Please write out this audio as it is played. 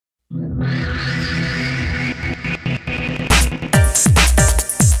Hi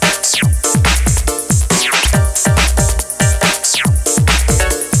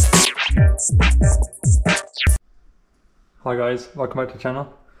guys, welcome back to the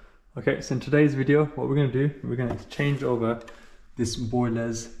channel. Okay, so in today's video, what we're going to do, we're going to change over this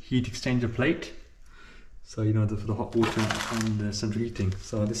boiler's heat exchanger plate. So you know, for the hot water and the central heating.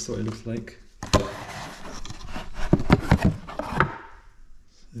 So this is what it looks like.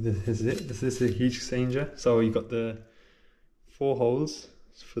 This is it. This is the heat exchanger. So you got the 4 holes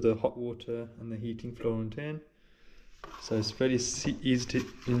for the hot water and the heating flow and turn. So it's very easy to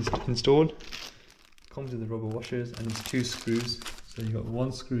install. Comes with the rubber washers and it's 2 screws. So you got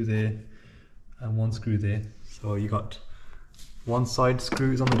 1 screw there and 1 screw there. So you got one side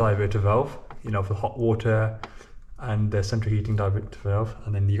screws on the diverter valve, you know, for hot water and the central heating diverter valve,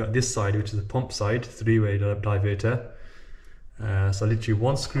 and then you got this side, which is the pump side, 3-way diverter. So literally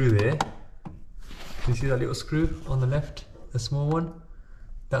 1 screw there. Can you see that little screw on the left, the small one?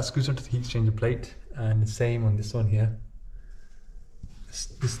 That screws onto the heat exchanger plate, and the same on this one here.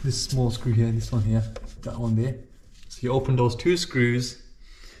 This small screw here, this one here, that one there. So you open those 2 screws,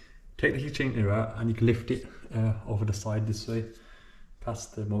 take the heat exchanger out, and you can lift it over the side this way,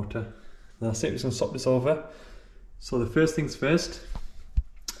 past the motor. That's it, we're just going to swap this over. So the first things first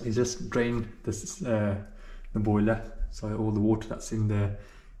is just drain this, the boiler, so all the water that's in the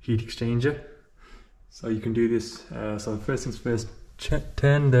heat exchanger. So you can do this, so the first things first,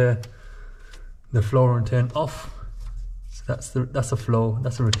 turn the flow and turn off. So that's a flow,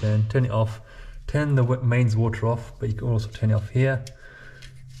 that's a return. Turn it off. Turn the mains water off, but you can also turn it off here.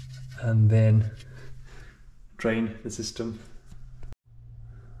 And then drain the system.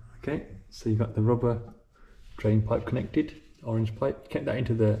 Okay, so you got the rubber drain pipe connected, orange pipe. Connect that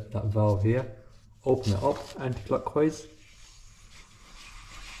into that valve here. Open it up anti-clockwise.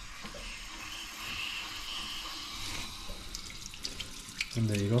 And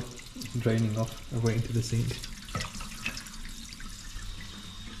there you go, draining off away into the sink.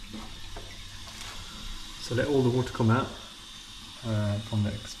 So let all the water come out from the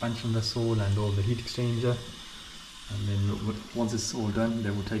expansion vessel and all the heat exchanger, and then once it's all done,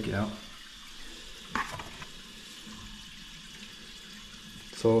 then we'll take it out.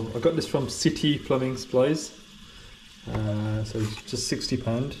 So I got this from City Plumbing Supplies, so it's just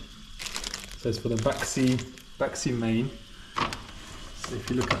 £60. So it's for the BAXI Main. So if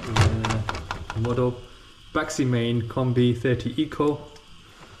you look at the model, BAXI Main Combi 30 Eco,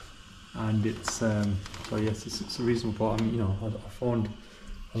 and it's so yes, it's a reasonable part. I mean, you know, I found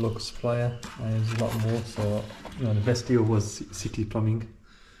a local supplier and there's a lot more, so you know, the best deal was City Plumbing.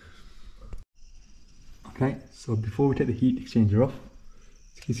 Okay, so before we take the heat exchanger off,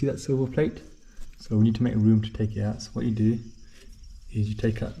 can you see that silver plate? So we need to make room to take it out. So what you do is you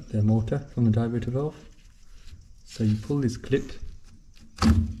take out the motor from the diverter valve. So you pull this clip,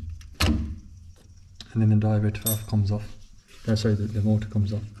 and then the diverter valve comes off. Sorry, the motor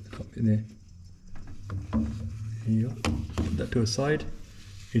comes off the top bit there. There you go. Put that to a side.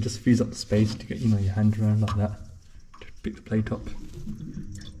 It just frees up the space to get, you know, your hand around like that to pick the plate up.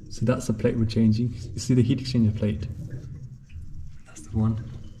 So that's the plate we're changing. You see the heat exchanger plate? That's the one.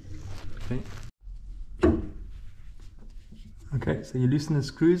 Okay. Okay, so you loosen the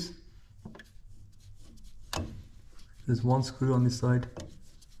screws. There's 1 screw on this side,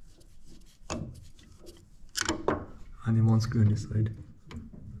 and then 1 screw on this side.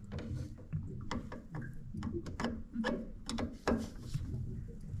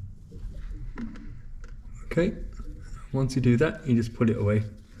 Okay, once you do that, you just pull it away.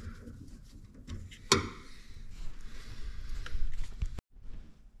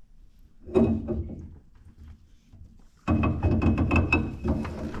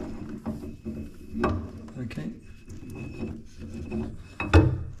 Okay.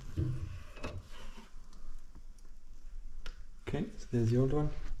 Okay, so there's the old one.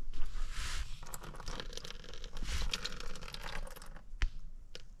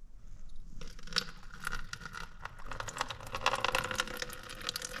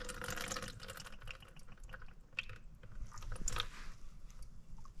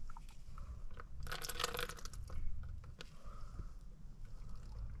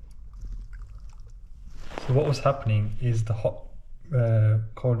 So what was happening is the hot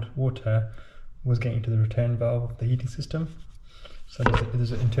cold water was getting to the return valve of the heating system. So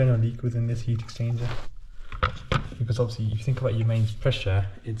there's an internal leak within this heat exchanger, because obviously if you think about your mains pressure,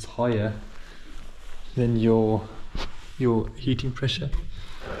 it's higher than your heating pressure,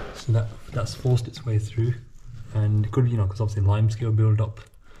 so that's forced its way through, and it could be, you know, because obviously limescale build up.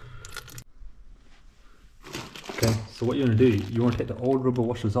 Okay, so what you want to do, you want to take the old rubber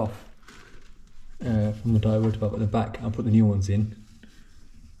washers off. from the diverter valve at the back and put the new ones in.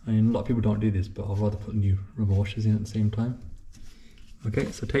 I mean, a lot of people don't do this, but I'd rather put new rubber washers in at the same time.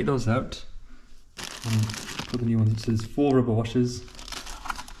 Okay, so take those out and put the new ones. So there's 4 rubber washers.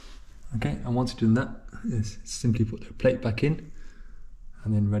 Okay, and once you've done that, is simply put the plate back in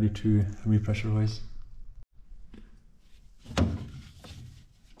and then ready to repressurize.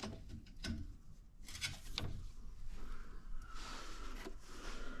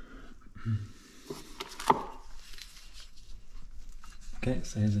 Okay,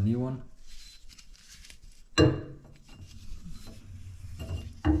 so here's a new one.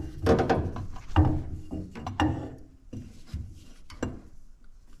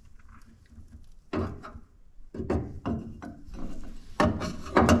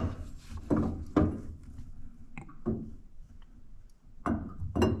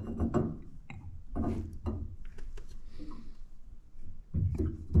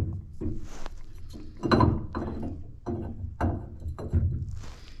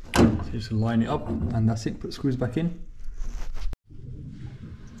 Just line it up and that's it, put screws back in.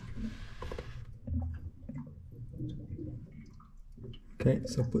 Okay,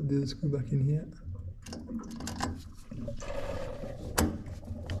 so put the screw back in here.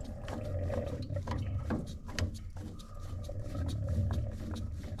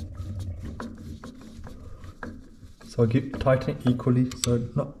 So tighten it equally, so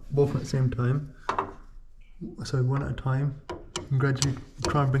not both at the same time. So one at a time. And gradually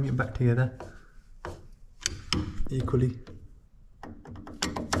try and bring it back together equally.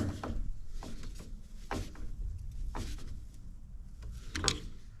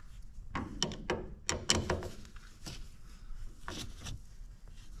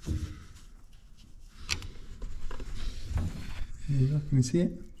 There you go, can you see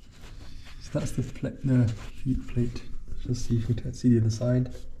it? So that's the heat plate. Just see if you can see the other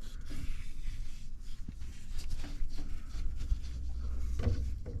side.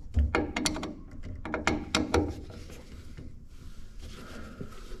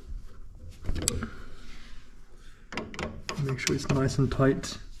 Make sure it's nice and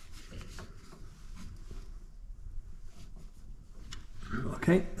tight.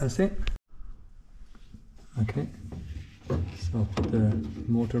 Okay, that's it. Okay, so I'll put the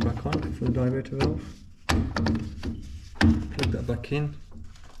motor back on for the diverter valve. Plug that back in,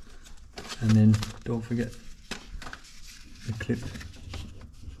 and then don't forget the clip.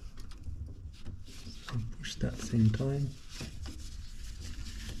 So push that at the same time.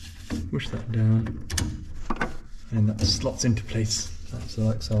 Push that down. And that slots into place, so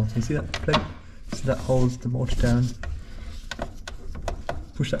like so. You see that plate? So that holds the motor down.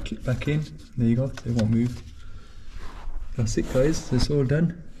 Push that clip back in. There you go. So it won't move. That's it, guys. That's all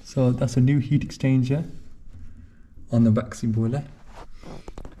done. So that's a new heat exchanger on the Baxi boiler.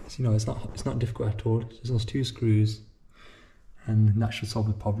 So, you know, it's not difficult at all. Just those 2 screws, and that should solve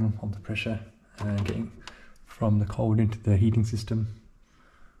the problem of the pressure getting from the cold into the heating system.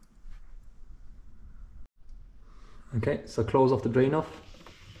 Okay, so close off the drain off.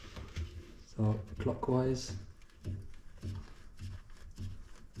 So clockwise.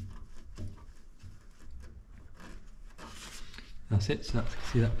 That's it, so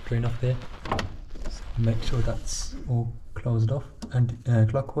see that drain off there. So make sure that's all closed off, and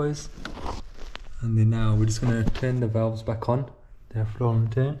clockwise. And then now we're just going to turn the valves back on, their flow and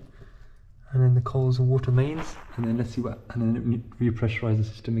return, and then the coals and water mains, and then let's see what, and then repressurize the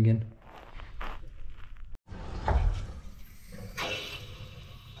system again.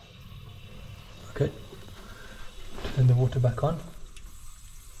 Okay, turn the water back on.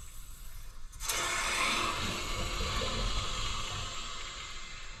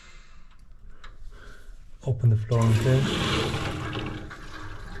 Open the floor and turn.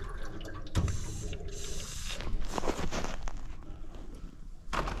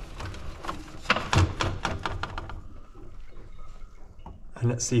 And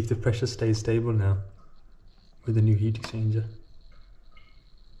let's see if the pressure stays stable now with the new heat exchanger.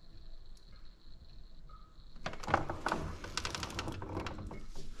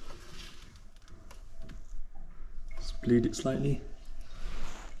 Bleed it slightly.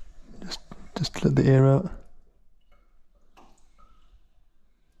 Just let the air out.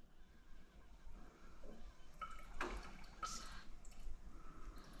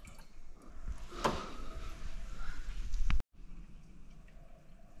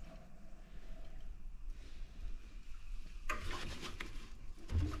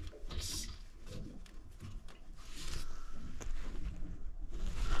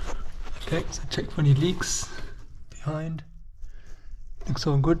 Okay, so check for any leaks behind. Looks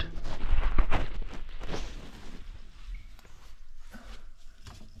all good.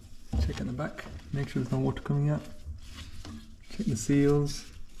 Check check at the back, make sure there's no water coming out. Check the seals,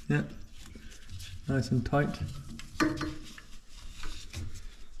 yeah, nice and tight.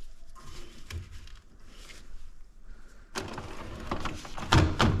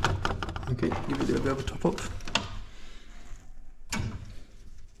 Okay, give it a little bit of a top up.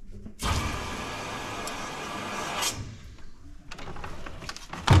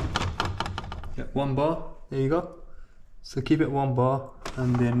 Yeah, 1 bar, there you go. So keep it 1 bar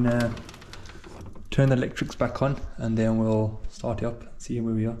and then turn the electrics back on and then we'll start it up and see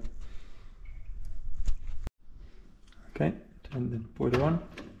where we are. Okay, turn the boiler on.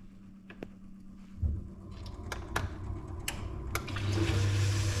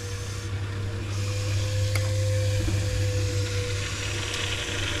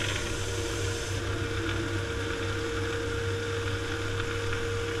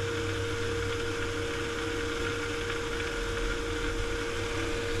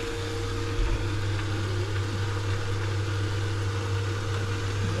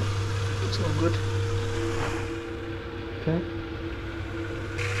 Looks all good. Okay.